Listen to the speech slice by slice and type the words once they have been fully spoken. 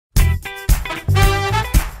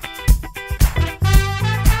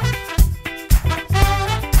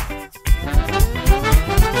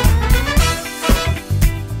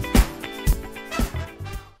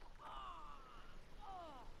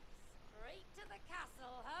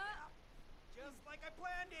like I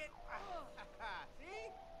planned it. See?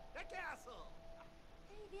 The castle.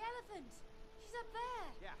 Hey, the elephant. She's up there.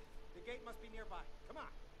 Yeah, the gate must be nearby. Come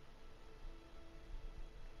on.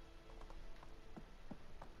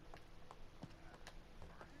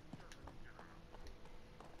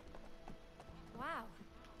 Wow.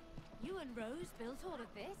 You and Rose built all of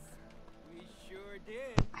this? We sure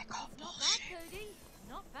did. I call Not bad, bullshit. Cody.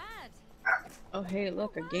 Not bad. Oh hey,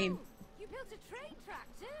 look, a game. Wow. You built a train track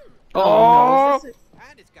too. Oh, no, is this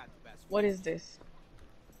And it's got the best. what is this?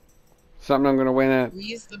 Something I'm gonna win at.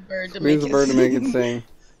 Squeeze the bird to Squeeze make the bird to make it sing. sing.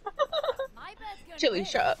 My bird's going Chili, to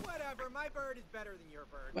shut up. Whatever, my bird is better than your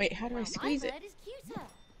bird. Wait, how do I Well, squeeze my it? bird is cuter.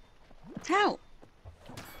 How?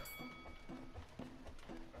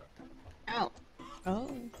 Ow. Oh. Well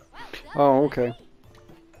done, Oh, okay. Cody.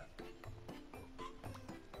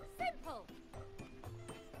 Simple.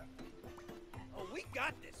 Oh, we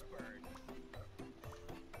got this bird.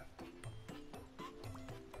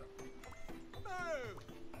 Move.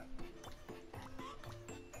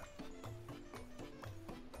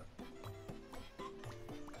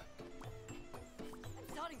 I'm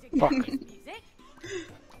starting to Fuck. get this music.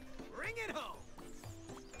 Bring it home.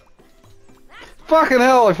 Fucking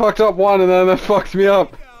hell! I fucked up one and then that fucked me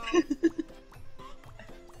up. Go.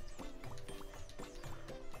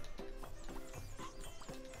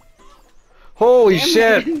 Holy Damn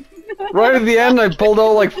shit! it. Right at the end, I pulled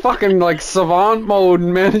out like fucking like savant mode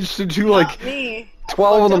and managed to do like Not me.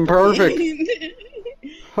 12 of them perfect. perfect.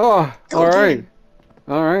 Oh, Go all right, team.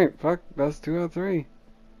 all right. Fuck, that's 2 out of 3.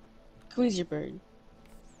 Squeeze your bird.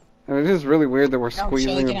 And it is really weird that we're No, Shelly,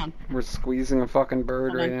 squeezing. get down. We're squeezing a fucking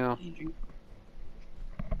bird Hold right on. now. You drink.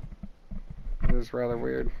 It is rather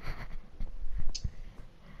weird.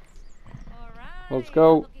 All right. Let's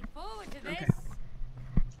go. I'm looking forward to this. Okay.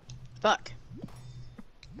 Fuck.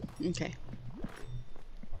 Okay.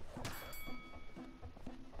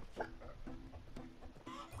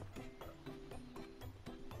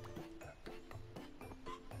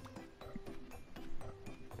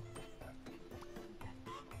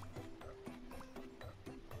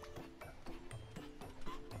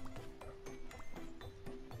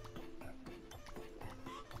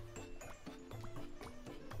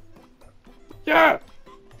 Yeah.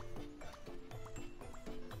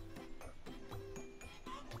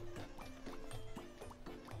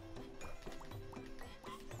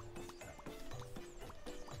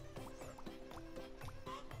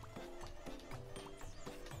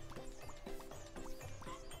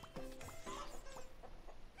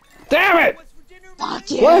 Damn it! What's for dinner? Fuck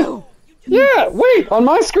you. What? Yeah, wait, on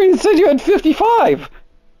my screen it said you had 55.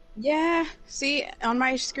 Yeah. See, on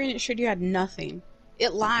my screen it showed you had nothing.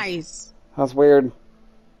 It lies. That's weird.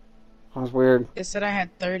 That's weird. It said I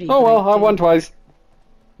had 30. Oh but well, I won didn't. twice.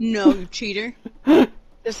 No, you cheater.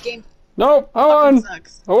 This game Nope, I fucking won.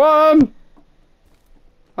 sucks. I won.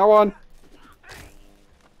 I won.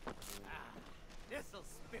 This'll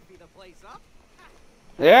spiffy the place up.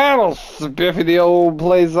 Yeah, it'll spiffy the old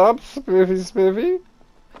place up. Spiffy, spiffy.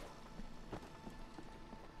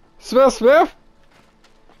 Spiff, spiff.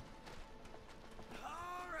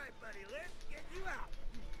 All right, buddy, let's get you out.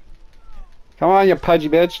 Come on, you pudgy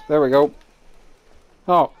bitch. There we go.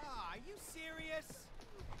 Oh, Ah, are you serious?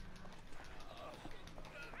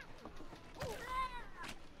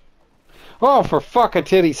 oh, for fuck a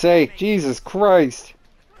titty sake. Jesus Christ.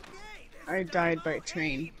 I died by a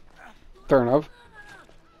train. Fair enough.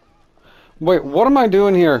 Wait, what am I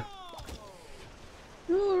doing here?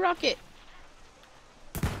 Ooh, rocket.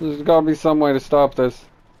 There's gotta be some way to stop this.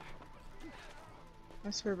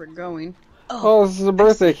 That's where we're going. Oh, this is a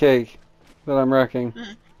birthday cake that I'm wrecking.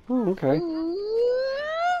 Oh, okay. Ooh.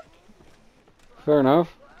 Fair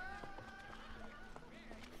enough.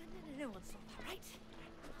 No one saw that, right?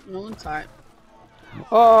 No one saw it.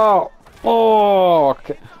 Oh! Oh!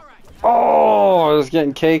 Okay. Oh! I was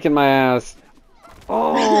getting cake in my ass.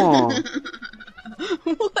 Oh!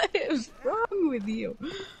 What is wrong with you?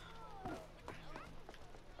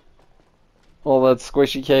 All that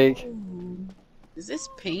squishy cake. Ooh. Is this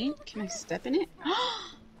paint? Can I step in it?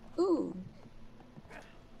 Ooh.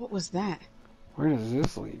 What was that? Where does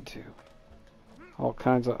this lead to? All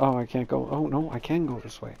kinds of... Oh, I can't go... Oh, no, I can go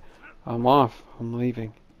this way. I'm off. I'm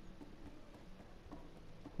leaving.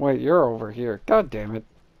 Wait, you're over here. God damn it.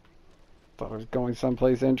 Thought I was going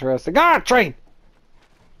someplace interesting. Ah, train!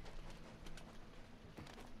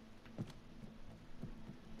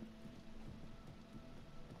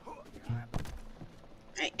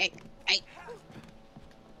 Hey.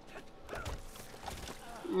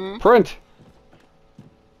 Print!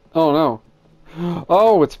 Oh, no.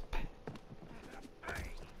 Oh, it's...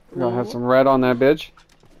 We're gonna have some red on that bitch.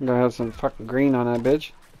 I'm gonna have some fucking green on that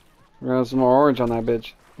bitch. I'm gonna have some more orange on that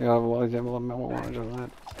bitch. Yeah, well, yeah, a little more orange on that.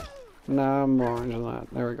 Nah, more orange on that.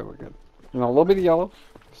 There we go, we're good. And a little bit of yellow.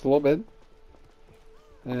 Just a little bit.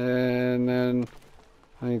 And then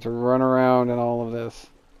I need to run around in all of this.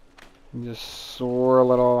 And just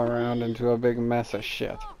swirl it all around into a big mess of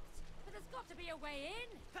shit. But there's got to be a way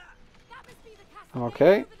in. That must be the castle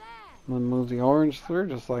Okay. over there. I'm gonna move the orange through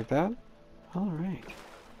just like that. Alright.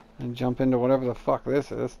 And jump into whatever the fuck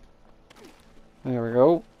this is. There we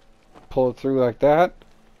go. Pull it through like that.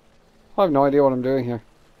 I have no idea what I'm doing here.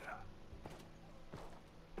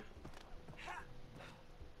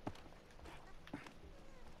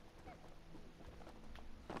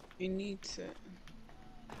 You need to...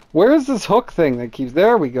 Where is this hook thing that keeps...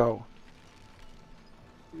 There we go.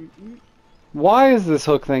 Mm-mm. Why is this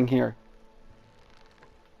hook thing here?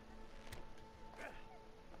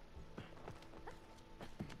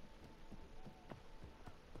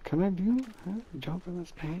 Can I do jump in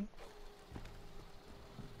this paint?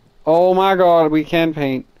 Oh my god, we can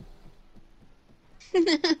paint.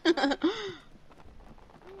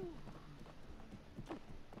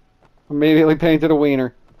 Immediately painted a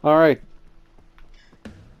wiener. Alright.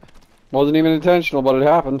 Wasn't even intentional, but it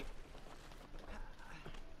happened.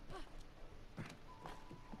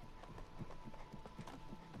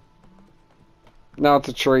 Now it's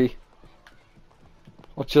a tree.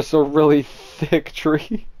 Well, just a really thick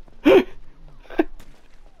tree.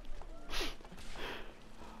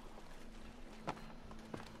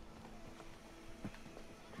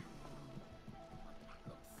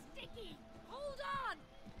 Sticky. Hold on.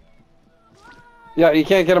 Yeah, you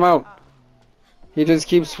can't get him out. He just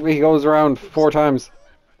keeps, he goes around 4 times.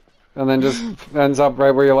 And then just ends up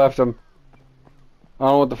right where you left him. I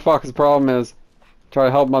don't know what the fuck his problem is. Try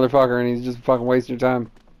to help motherfucker and he's just fucking wasting your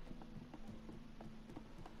time.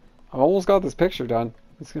 I almost got this picture done.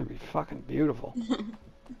 It's gonna be fucking beautiful.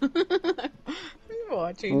 I'm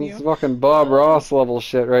watching This is you. fucking Bob Ross level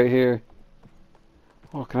shit right here.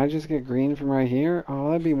 Oh, can I just get green from right here?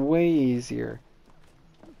 Oh, that'd be way easier.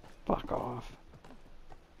 Fuck off.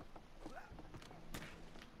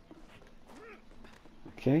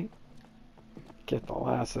 Okay. Get the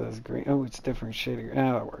last of this green. Oh, it's different shade of green.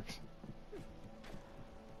 Ah, that works.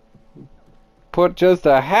 Put just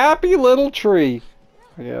a happy little tree.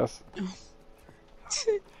 I guess.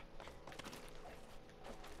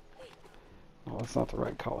 Oh, that's not the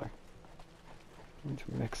right color. I need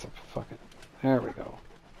to mix up. Fuck it. There we go.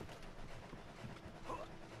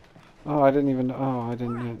 Oh, I didn't even. Oh, I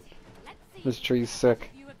didn't. This tree's sick.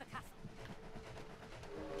 View of the castle.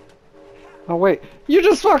 Oh wait, you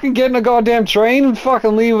just fucking get in a goddamn train and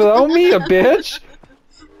fucking leave without me, you bitch!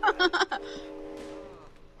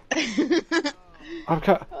 I'm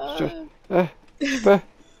cut.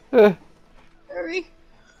 Hurry.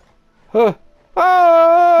 Ah! It's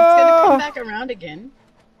gonna come back around again.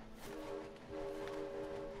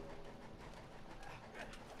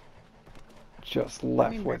 Just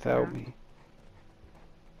left back without around. me.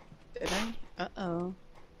 Did I? Uh-oh.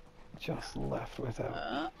 Just left without me.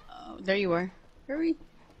 Uh-oh. There you are. Hurry.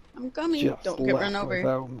 I'm coming. Just Don't get run left over.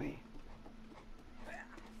 without me.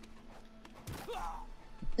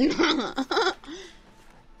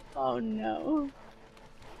 Oh no.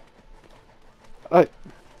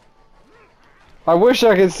 I wish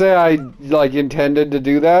I could say I like intended to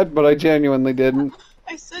do that, but I genuinely didn't.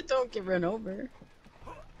 I said don't get run over.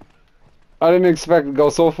 I didn't expect to go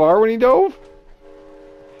so far when he dove.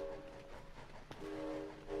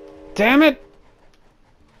 Damn it!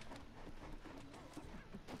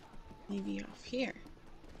 Maybe off here.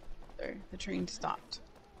 There, the train stopped.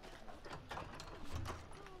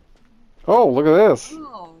 Oh, look at this.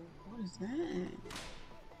 Oh, what is that?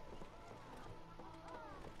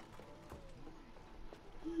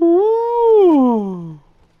 Ooh.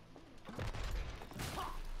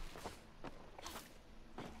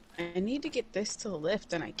 I need to get this to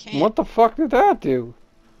lift and I can't. What the fuck did that do?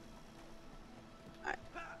 I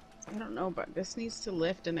don't know, but this needs to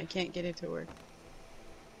lift and I can't get it to work.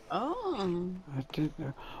 Oh. I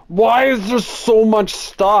didn't. Why is there so much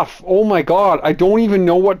stuff? Oh my god, I don't even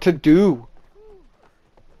know what to do.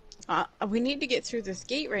 We need to get through this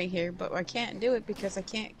gate right here, but I can't do it because I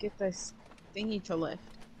can't get this thingy to lift.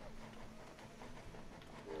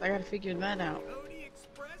 I gotta figure that out. Pony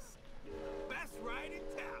Express, best ride in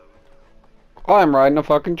town. I'm riding a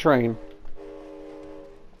fucking train.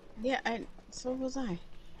 Yeah, so was I.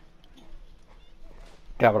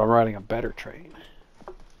 Yeah, but I'm riding a better train.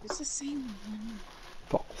 It's the same one.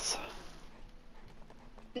 False.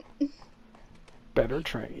 Better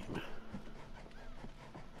train.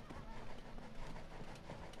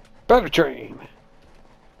 Better train.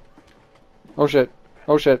 Oh shit.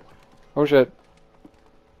 Oh shit. Oh shit.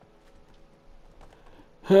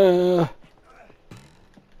 I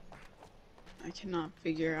cannot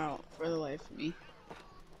figure out for the life of me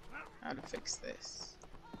how to fix this.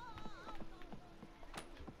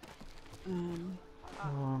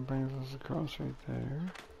 Oh, brings us across right there.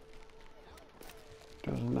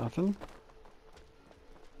 Does nothing.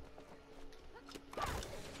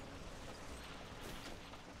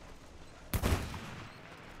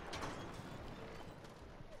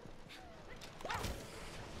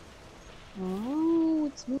 Oh,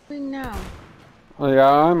 it's moving now. Oh yeah,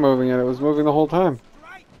 I'm moving it. It was moving the whole time.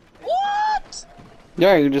 What?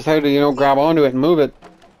 Yeah, you just had to, you know, grab onto it and move it.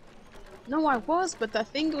 No, I was, but the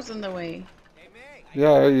thing was in the way. Hey, May.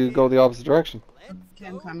 Yeah, you go the opposite direction. Okay,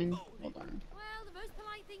 I'm coming. Hold on. Well, the most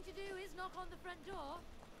polite thing to do is knock on the front door.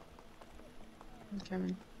 I'm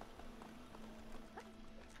coming.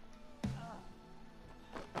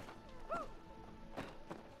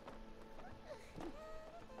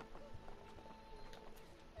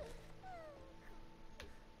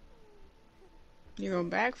 You're going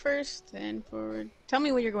back first, then forward. Tell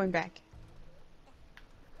me when you're going back.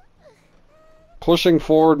 Pushing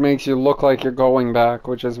forward makes you look like you're going back,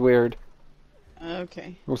 which is weird.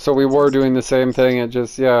 Okay. So we were doing the same thing, it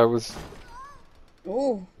just, yeah, it was...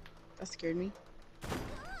 Oh, that scared me.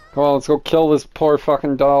 Come on, let's go kill this poor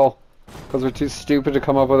fucking doll. Because we're too stupid to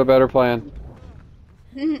come up with a better plan.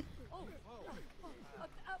 Wait,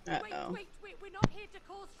 Uh-oh. wait, we're not here to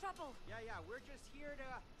cause trouble. Yeah, we're just here to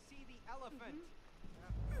see the elephant.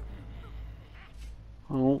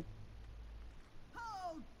 Oh.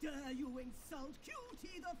 How dare you insult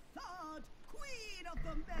Cutie the Third, Queen of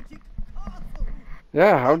the Magic Castle?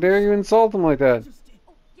 Yeah, how dare you insult him like that? Majesty.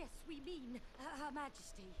 Oh, yes, we mean Her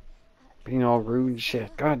Majesty. Being all rude and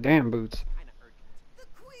shit. God damn, Boots. Kinda urgent. The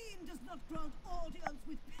Queen does not grant audience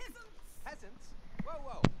with peasants. Peasants?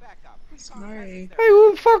 Whoa, back up. We saw Sorry. peasants Hey,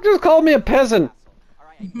 who the fuck just called me a peasant? All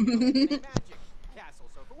right, I can go to the magic castle.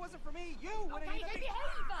 So if it wasn't for me, you wouldn't Okay, even they be.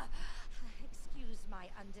 behave! Excuse my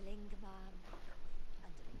underling, ma'am.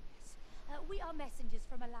 Underling, yes. We are messengers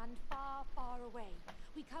from a land far, far away.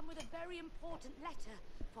 We come with a very important letter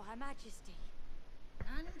for Her Majesty.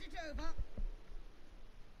 Hand it over.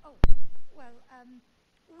 Oh, well,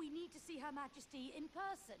 we need to see Her Majesty in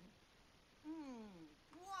person.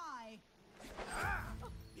 Why?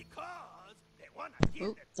 Because they want to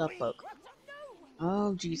Oh, it's up, folk. No!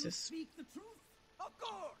 Oh, You Jesus. speak the truth? Of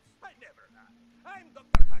course, I never lie. I'm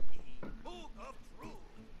Dr. Haki, Book of Truth.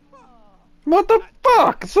 What the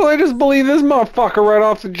fuck? So they just believe this motherfucker right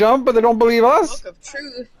off the jump, but they don't believe us? Book of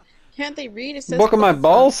Truth. Can't they read? It says Book of my of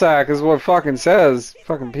ball Truth. sack is what it fucking says.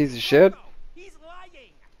 Fucking piece of shit. He's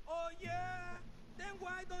lying. Oh yeah? Then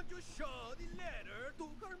why don't you show the letter to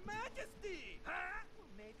Her Majesty? Huh? Well,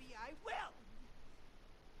 maybe I will.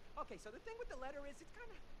 Okay, so the thing with the letter is it's kind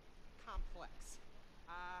of complex.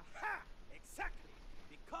 Exactly.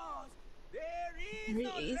 Because there is There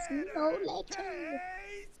no is letter. no letter.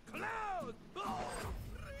 Case closed. Oh,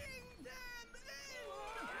 bring them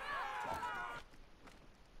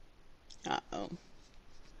in. Uh-oh.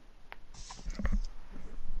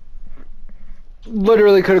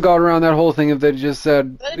 Literally could have got around that whole thing if they just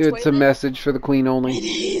said that a it's a toilet? message for the queen It only.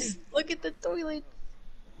 is. Look at the toilet.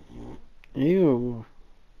 Ew.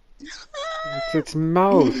 It's its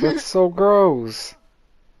mouth. That's so gross.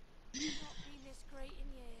 Not been this great in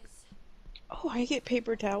years. Oh, I get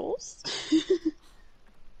paper towels. Cody,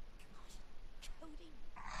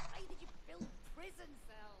 why did you build prison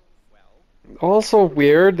cells? Well, Also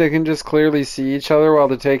weird, they can just clearly see each other while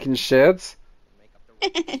they're taking shits. make up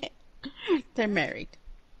the They're married.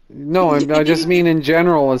 No, I just mean in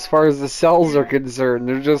general, as far as the cells are concerned.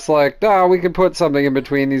 They're just like, we could put something in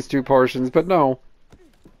between these two portions, but no.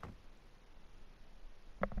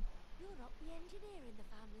 You're not the engineer in the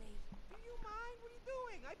family. Do you mind? What are you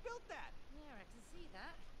doing? I built that. Yeah, I can see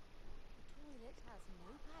that. The toilet has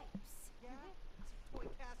no pipes. Yeah? It's a toy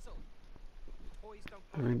castle. Toys don't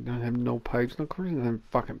I mean, I have no pipes. No, of course, I have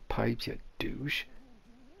fucking pipes, you douche.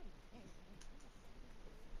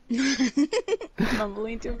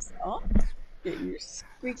 Mumbling to himself. Get your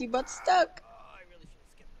squeaky butt stuck. Oh, I really should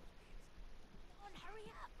have skipped those beans. Come on,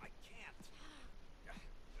 hurry up. I can't.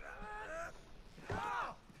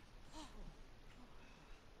 Ah!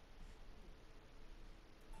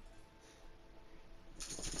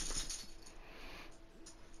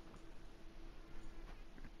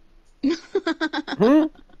 Hmm?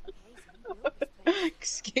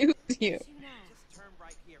 Excuse you. To now. Just turn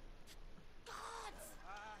right here. Guards!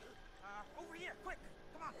 Over here, quick!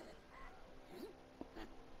 Come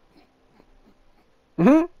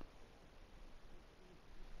on!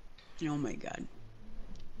 Hmm? Oh my god.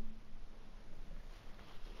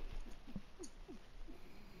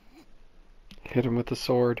 Hit him with the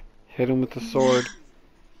sword. Hit him with the sword.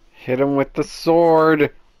 Hit him with the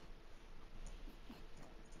sword.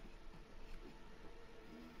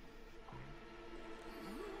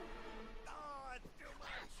 Oh, it's too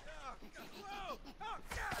much. Whoa! Oh,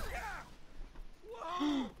 yeah!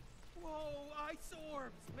 Whoa! Whoa! Ice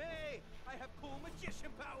orbs, May! I have cool magician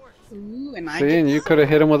powers. Ooh, and I See, get and you could have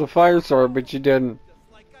hit him with a fire sword, but you didn't.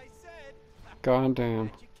 Just like I said. God damn.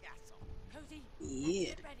 Magic castle. Cozy, Yeah.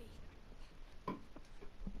 get ready.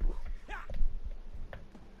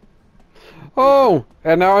 Oh!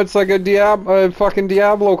 And now it's like a fucking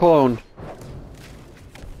Diablo clone.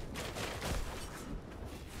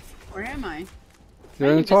 Where am I? You're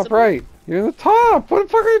in the top invisible? right. You're in the top! What the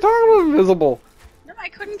fuck are you talking about, invisible? No, I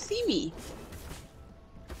couldn't see me.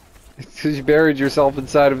 It's because you buried yourself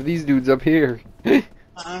inside of these dudes up here. Mm.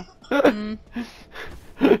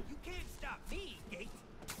 You can't stop me, Gate.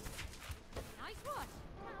 Nice one.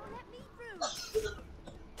 Now let me through. You're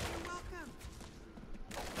welcome.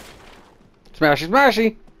 Smashy,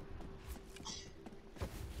 smashy!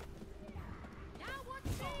 Now watch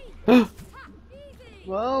me. Ha, easy.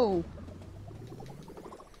 Whoa.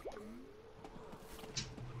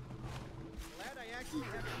 Glad I actually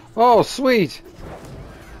have Oh, sweet!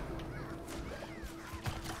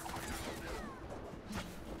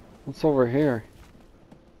 What's over here?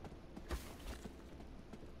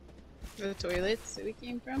 The toilets that we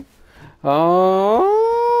came from. Oh,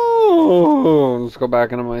 let's go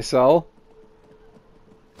back into my cell.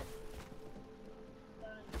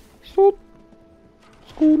 Swoop.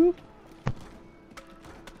 Scootin'.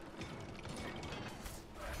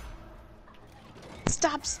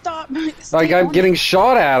 Stop, stop. Like, Stay I'm on getting it.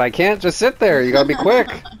 shot at. I can't just sit there. You gotta be quick.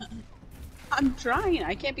 I'm trying.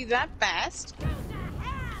 I can't be that fast. Go to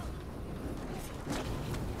hell.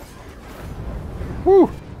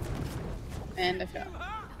 Whew. And I fell.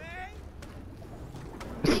 hot, May.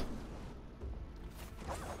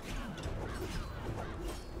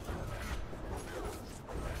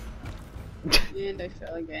 And I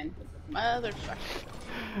fell again.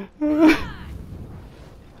 Motherfucker.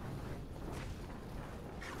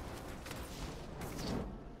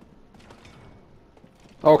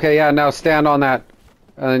 Okay, yeah, now stand on that.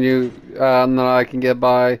 And then and then I can get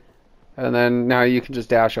by. And then now you can just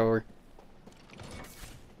dash over.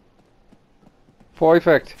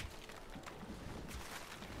 Perfect.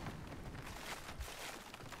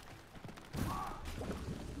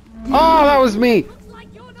 Oh, that was me! Looks like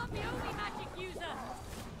you're not the only magic user.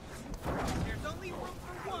 There's only room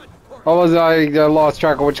for one. What was I lost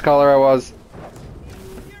track of which color I was.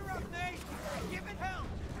 You're up, May. Give it hell.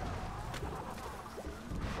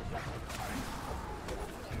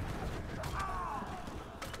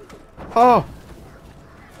 Oh!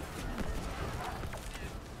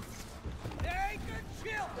 Hey, good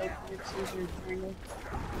chill. Get him,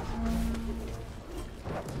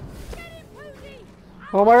 Cozy.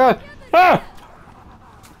 Oh my god! Ah!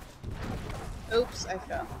 Oops, I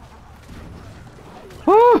fell.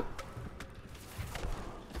 Ah!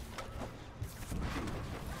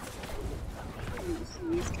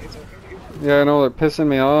 These guys over here. Yeah, I know, they're pissing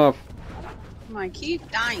me off. Come on, keep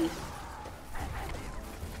dying.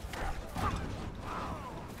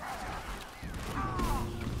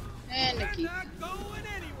 And I keep. Not going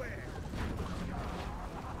anywhere.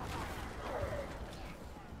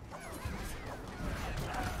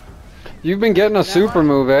 You've been getting a super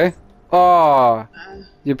move, eh? Oh, Uh,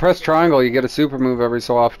 you press triangle, you get a super move every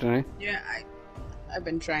so often, eh? yeah, I've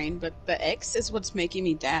been trying, but the X is what's making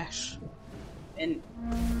me dash. And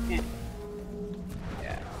yeah.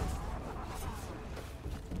 Yeah.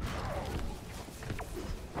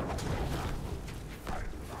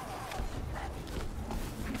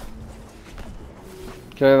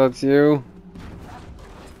 Okay, that's you.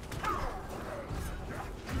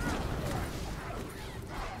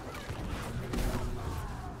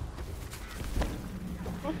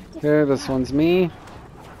 Okay, this one's me.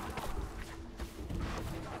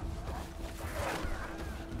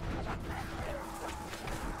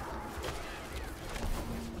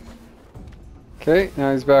 Okay,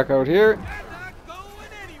 now he's back out here. I'm not going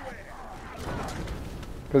anywhere.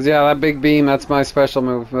 Cause yeah, that big beam, that's my special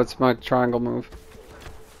move. That's my triangle move.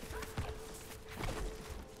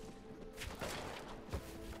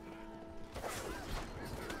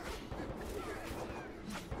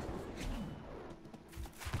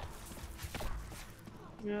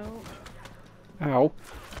 No. Ow.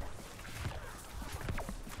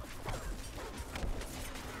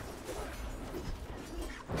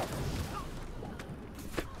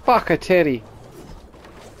 Fuck a titty.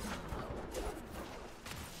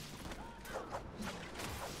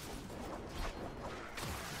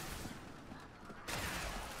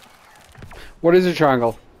 What is a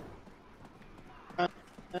triangle? Right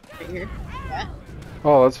here. Yeah.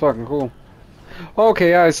 Oh, that's fucking cool.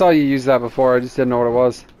 Okay, yeah, I saw you use that before. I just didn't know what it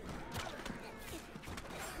was.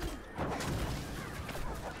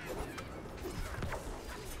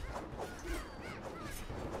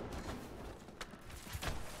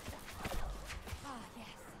 Ah, yes.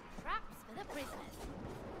 Traps for the prisoners.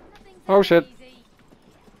 Nothing's Oh, ever shit. easy.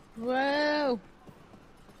 Whoa.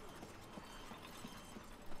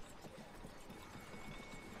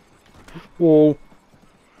 Whoa.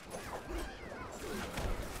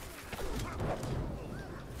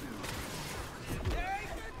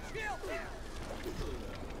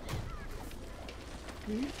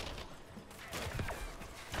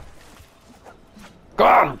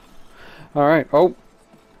 Got him! Alright, oh.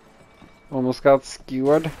 Almost got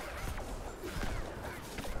skewered.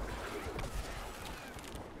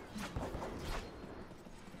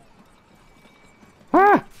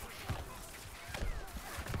 Ah!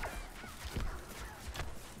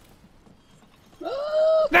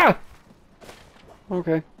 Ah!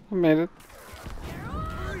 Okay, I made it.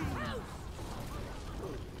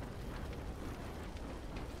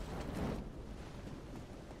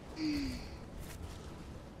 And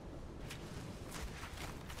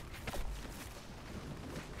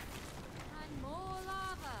more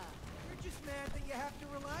lava. You're just mad that you have to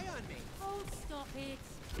rely on me. Oh, stop it.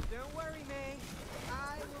 Don't worry, May.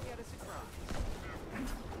 I will get us across.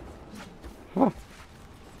 Huh.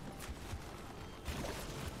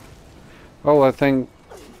 Oh, that thing.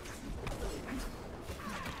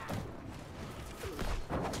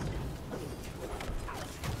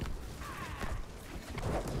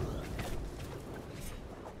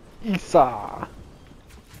 Isa.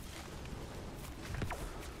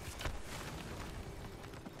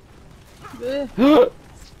 Ugh.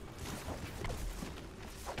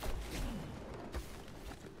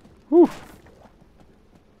 Whew.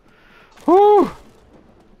 Whew.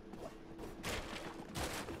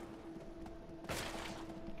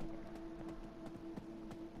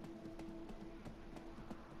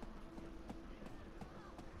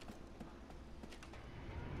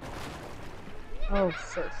 Oh,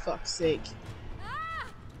 for fuck's sake. Ah!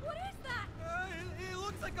 What is that? It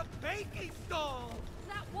looks like a baking stall.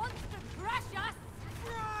 That wants to crush us.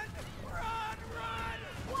 Run! Run! Run!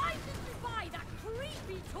 Why did you buy that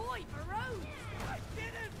creepy toy for Rose? I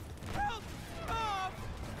didn't! Help! Stop!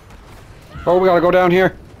 Oh, we gotta go down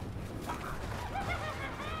here.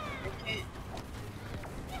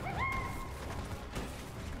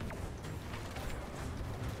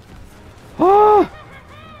 Ah!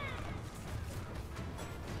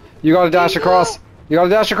 You gotta dash across. You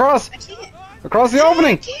gotta dash across. I can't. Across the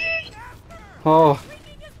opening. Can't. Oh.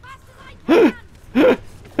 Swinging as fast as I can.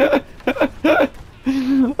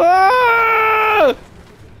 Ah!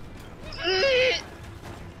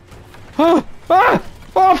 Ah! Ah!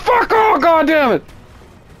 Oh fuck! Oh god damn it!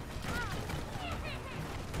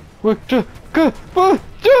 You're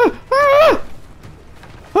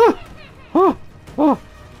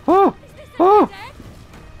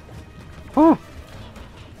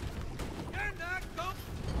not going.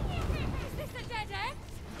 Is this a dead end?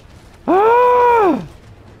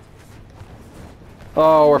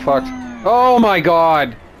 Oh, we're fucked. Oh my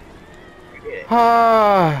god!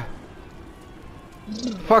 Ah!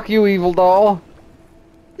 Fuck you, evil doll.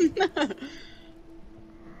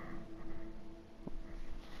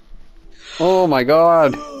 Oh my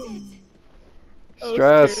god. That was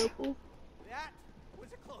Stress. terrible. That was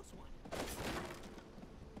a close one.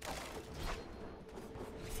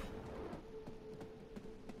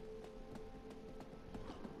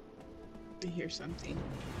 I hear something.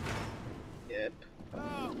 Yep.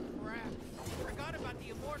 Oh, crap. Forgot about the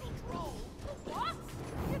immortal troll. What?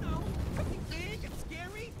 You know, something big and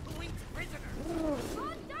scary who eats prisoners.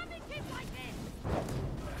 God damn it, kids like this!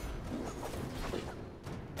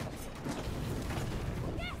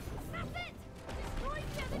 Yes, that's it! Destroy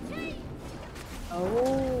the other team!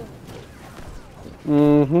 Oh.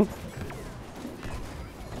 Mm-hmm.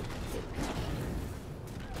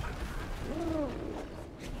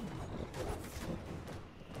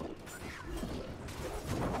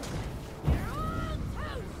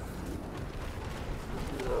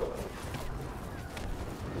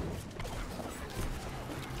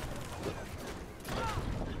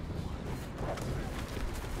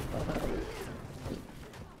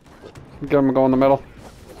 Get him to go in the middle.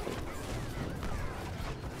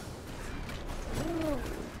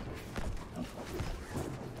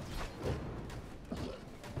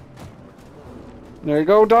 There you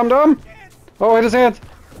go, Dum Dum. Oh, hit his hands.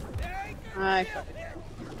 I fucking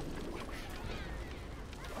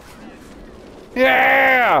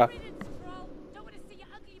Yeah! Riddance, troll.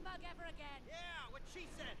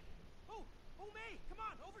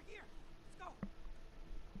 on, over here. Let's go.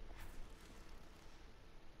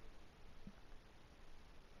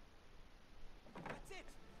 That's it.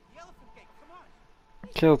 The elephant gate. Come on.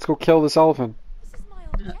 Okay, let's go kill this elephant. This is my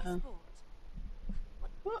old chessboard.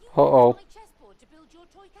 What, you Uh-oh. used my chessboard to build your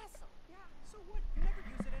toy castle? Yeah, so what? You never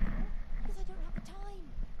use it anymore? Because I don't have the time.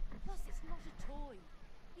 Plus, it's not a toy.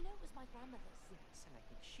 You know, it was my grandmother's. Yes, and I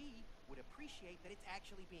think she would appreciate that it's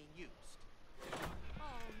actually being used.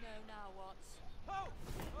 Oh, no, now what? Oh!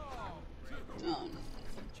 Oh! Oh,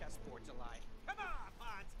 Chessboard's alive. Come on,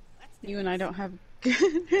 Fonz. Let's you and I don't have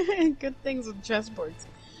good things with chessboards.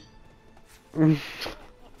 I'm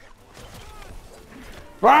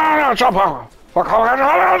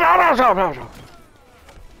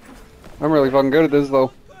really fucking good at this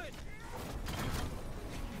though.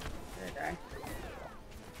 Did I?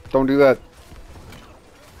 Don't do that.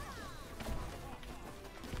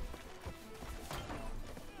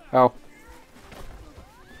 Ow.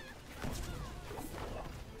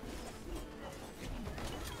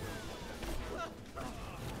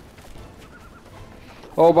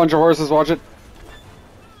 Oh, a bunch of horses, watch it.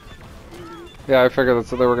 Yeah, I figured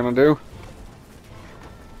that's what they were gonna do.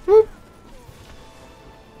 Whoop.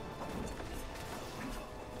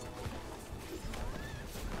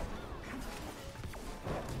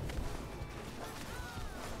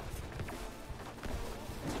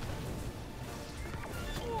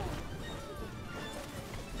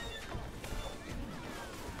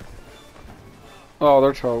 Oh,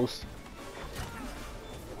 they're toast.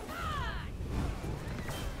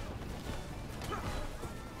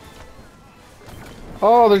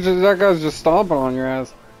 Oh, that guy's just stomping on your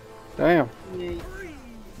ass. Damn. Yeah.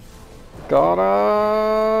 Got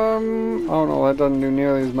him. Oh no, that doesn't do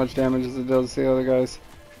nearly as much damage as it does the other guys.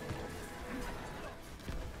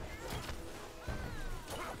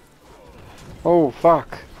 Oh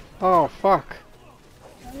fuck. Oh fuck.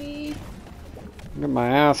 Honey. Get my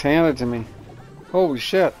ass handed to me. Holy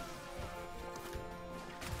shit.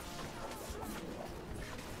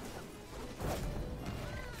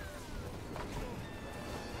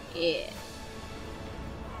 Yeah.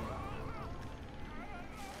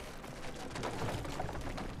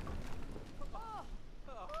 Oh,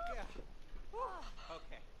 yeah.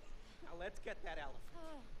 Okay. Now let's get that elephant.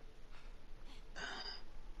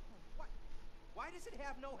 Why does it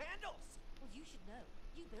have no handles? Well, you should know.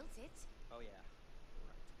 You built it. Oh, yeah.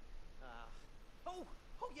 Right.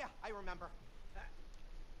 Oh, yeah, I remember.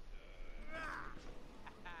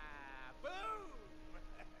 Boom!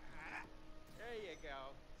 There you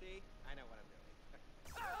go. See? I know what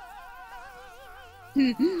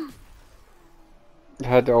I'm doing.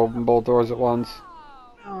 Had to open both doors at once.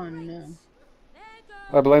 Oh no.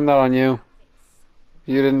 I blame that on you.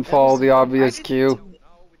 You didn't follow the obvious cue.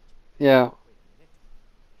 Yeah.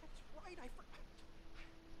 That's right,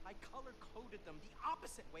 I color-coded them the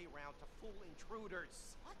opposite way around to fool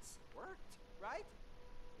intruders. What? Worked, right?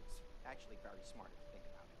 It's actually very smart if you think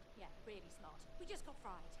about it. Yeah, really smart. We just got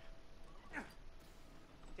fried.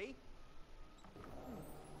 See?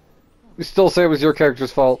 You still say it was your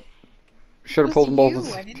character's fault. Should have pulled them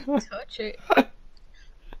both. I didn't touch it.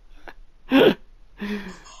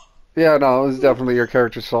 Yeah, no, it was definitely your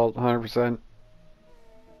character's fault, 100%.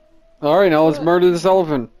 Alright, now let's murder this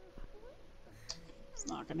elephant. It's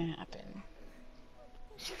not gonna happen.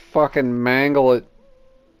 Just fucking mangle it.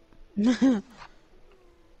 They're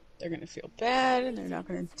gonna feel bad and they're not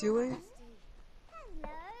gonna do it.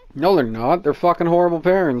 No, they're not. They're fucking horrible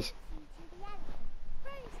parents.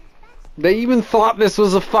 They even thought this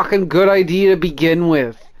was a fucking good idea to begin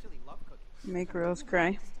with. Make Rose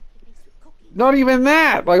cry. Not even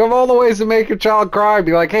that. Like, of all the ways to make your child cry,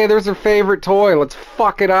 be like, hey, there's her favorite toy. Let's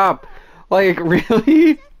fuck it up. Like,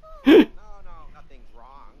 really? No, nothing's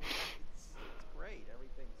wrong. It's great.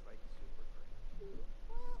 Everything's like super great.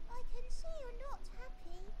 Well, I can see you're not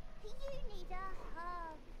happy. You need a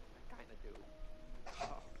hug. I kinda do.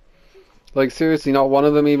 Like, seriously, not one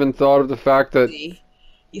of them even thought of the fact that You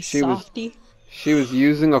She was- softy. she was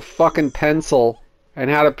using a fucking pencil and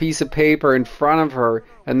had a piece of paper in front of her,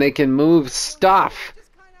 and they can move stuff.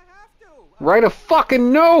 Just kinda have to. Write a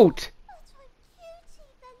fucking note! But I'm Cutie,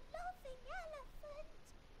 the loving elephant.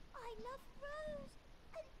 I love Rose,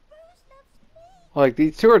 and Rose loves me. Like,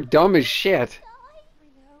 these two are dumb as shit. I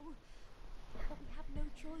know. But we have no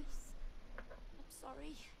choice. I'm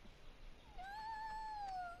sorry.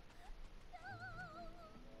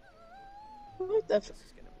 What the This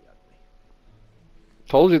is gonna be ugly.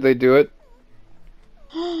 Told you they'd do it.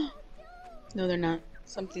 No, they're not.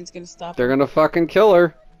 Something's gonna stop They're them. gonna fucking kill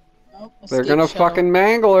her. Nope, They're escape gonna shuttle. fucking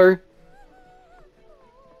mangle her.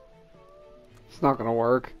 It's not gonna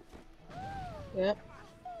work. Yep.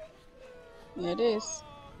 Yeah, it is.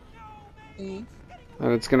 Mm.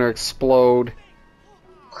 And it's gonna explode.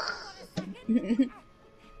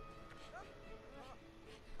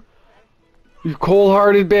 You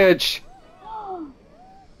cold-hearted bitch!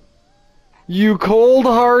 You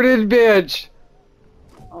cold-hearted bitch!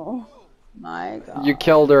 Oh my god. You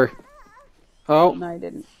killed her. Oh, No, I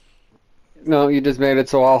didn't. no, you just made it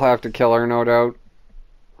so I'll have to kill her, no doubt.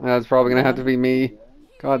 That's probably gonna have to be me.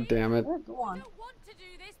 God damn it. Yeah, go on. don't want to do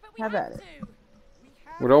this, but we Have have at it.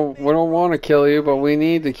 to. We don't want to kill you, but we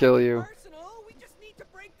need to kill you. Personal, we just need to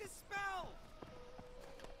break this spell.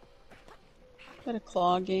 Is that a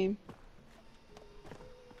claw game?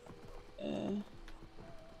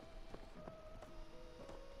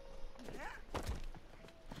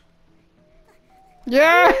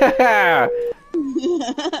 Yeah!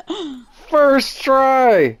 First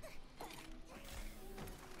try!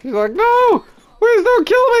 She's like, no! Please don't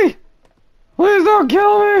kill me! Please don't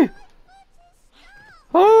kill me!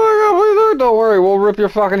 Oh my god, please don't worry, we'll rip your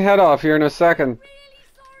fucking head off here in a second. Really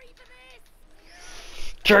sorry for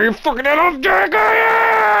this. Tear your fucking head off, Jack!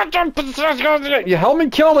 You help me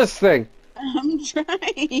kill this thing! I'm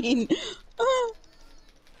trying.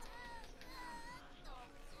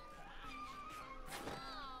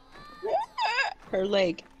 Her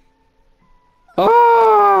leg.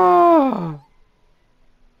 Ah!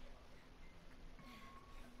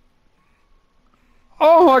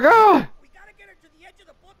 Oh my god! We gotta get her to the edge of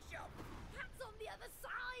the bookshelf. That's on the other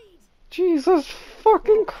side. Jesus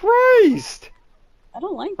fucking Christ! I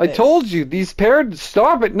don't like I this. told you, these pairs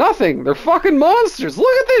stop at nothing. They're fucking monsters.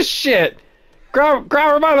 Look at this shit! Grab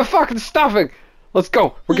her by the fucking stuffing! Let's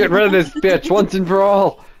go. We're getting rid of this bitch once and for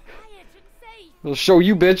all. Quiet and safe. I'll show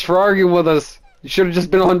you, bitch, for arguing with us. You should have just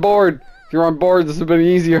been on board. If you're on board, this would have been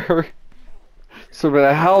easier. This would have been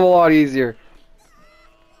a hell of a lot easier.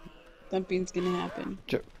 Something's gonna happen.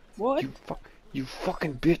 J- What? You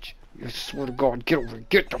fucking bitch. I swear to God, get over here.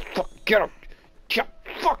 Get the fuck, get up.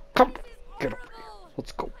 Come. Get over here.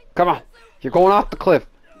 Let's go. Come on. You're going off the cliff.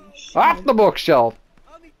 Off the bookshelf.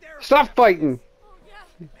 I'll need therapy. Stop fighting. Oh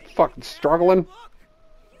yeah. Fucking struggling.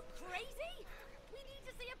 You crazy? We need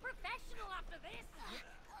to see a professional after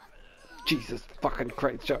this. Jesus fucking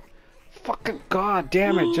Christ. Fucking God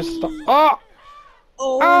damn it. Just stop. Oh!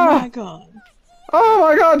 Oh Ah! my god. Oh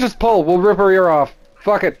my god, just pull. We'll rip her ear off.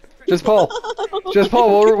 Fuck it. Just pull. Just pull.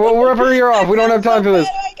 We'll rip her ear off. We don't have time for this.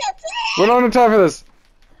 We don't have time for this.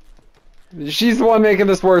 She's the one making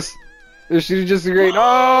this worse. If she'd just agreed.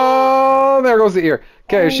 Oh, there goes the ear.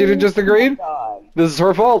 Okay, if she'd have just agreed, this is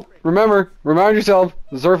her fault. Remember, remind yourself,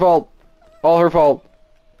 this is her fault. All her fault.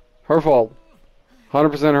 Her fault.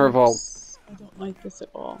 100% her fault. I don't like this at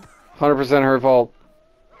all. 100% her fault.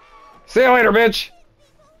 See you later, bitch.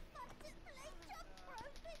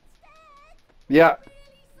 Yeah.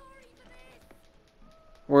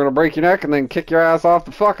 We're gonna break your neck and then kick your ass off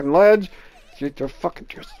the fucking ledge.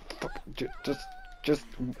 Just,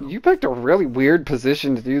 you picked a really weird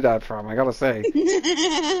position to do that from, I gotta say.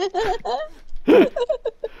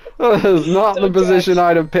 That is not the position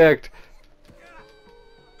I'd have picked.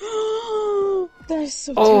 That is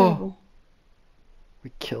so Oh. terrible.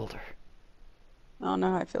 We killed her. I don't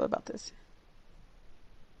know how I feel about this.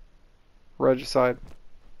 Regicide.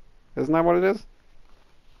 Isn't that what it is?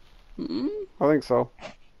 Hmm? I think so.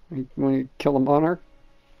 When you kill a monarch?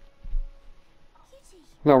 Kitty,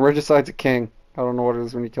 No, regicide's a king. I don't know what it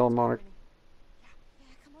is when you kill a monarch. Yeah,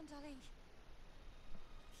 come on, darling.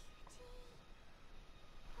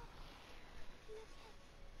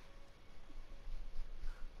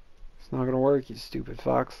 It's not gonna work, you stupid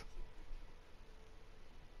fox.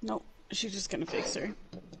 Nope. She's just gonna fix her.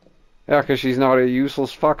 Yeah, 'cause she's not a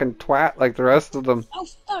useless fucking twat like the rest of them. Oh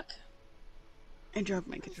fuck! I dropped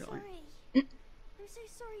my I'm controller. sorry. I'm so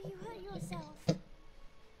sorry you hurt yourself.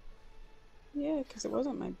 Yeah, because it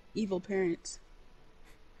wasn't my evil parents.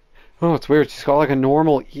 Oh, it's weird. She's got like a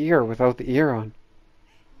normal ear without the ear on.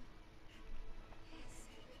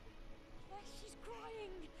 Yes, she's crying.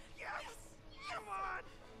 Yes! Come on!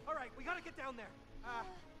 Alright, we gotta get down there.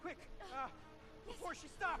 Quick, before she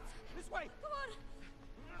stops. This way! Come on.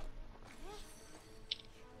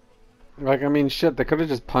 Like, I mean, shit, they could have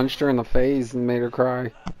just punched her in the face and made her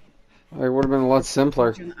cry. Like, it would have been a lot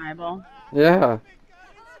simpler. In the eyeball. Yeah.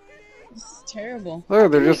 This is terrible.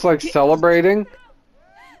 Look, they're just like celebrating.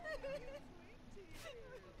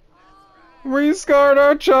 We scarred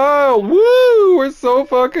our child! Woo! We're so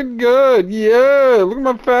fucking good! Yeah! Look at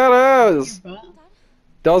my fat ass!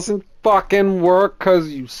 Doesn't fucking work 'cause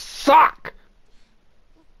you suck!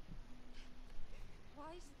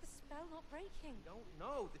 Why is the spell not breaking? Don't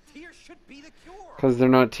know. The tears should be the cure. 'Cause they're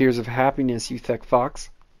not tears of happiness, you thick fox.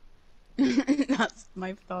 That's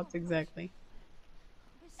my thoughts exactly.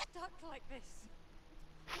 We're stuck like this.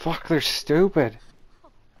 Fuck, they're stupid. No,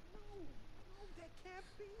 that can't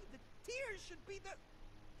be. The tears should be the...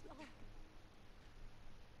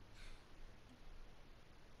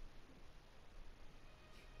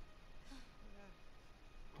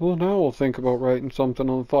 Well, now we'll think about writing something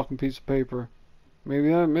on a fucking piece of paper. Maybe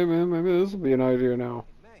this will be an idea now.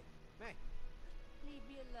 May, Leave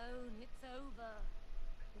me alone. It's over.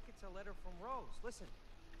 I think it's a letter from Rose. Listen.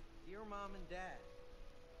 Dear Mom and Dad,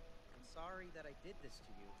 I'm sorry that I did this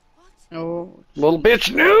to you. What? Oh, Little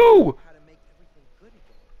bitch knew! How to make everything good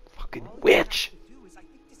again. Fucking All you witch! have to do is, I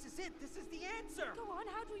think this is it. This is the answer. Go on.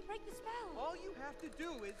 How do we break the spell? All you have to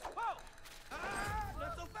do is... Whoa! Ah,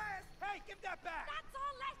 not so fast! Hey, give that back! That's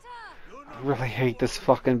our letter. I really hate this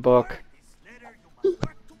fucking book. This letter, you must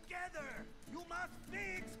work together. You must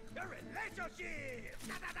fix your relationship.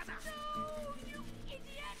 No, you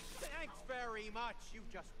idiot. Thanks very much. You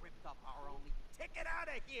just ripped up our only ticket out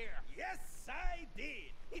of here. Yes, I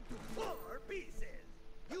did. Into 4 pieces.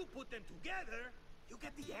 You put them together, you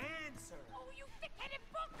get the answer. Oh, you thick-headed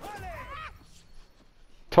book. Ollie!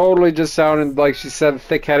 Totally just sounded like she said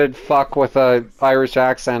thick-headed fuck with a Irish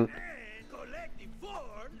accent.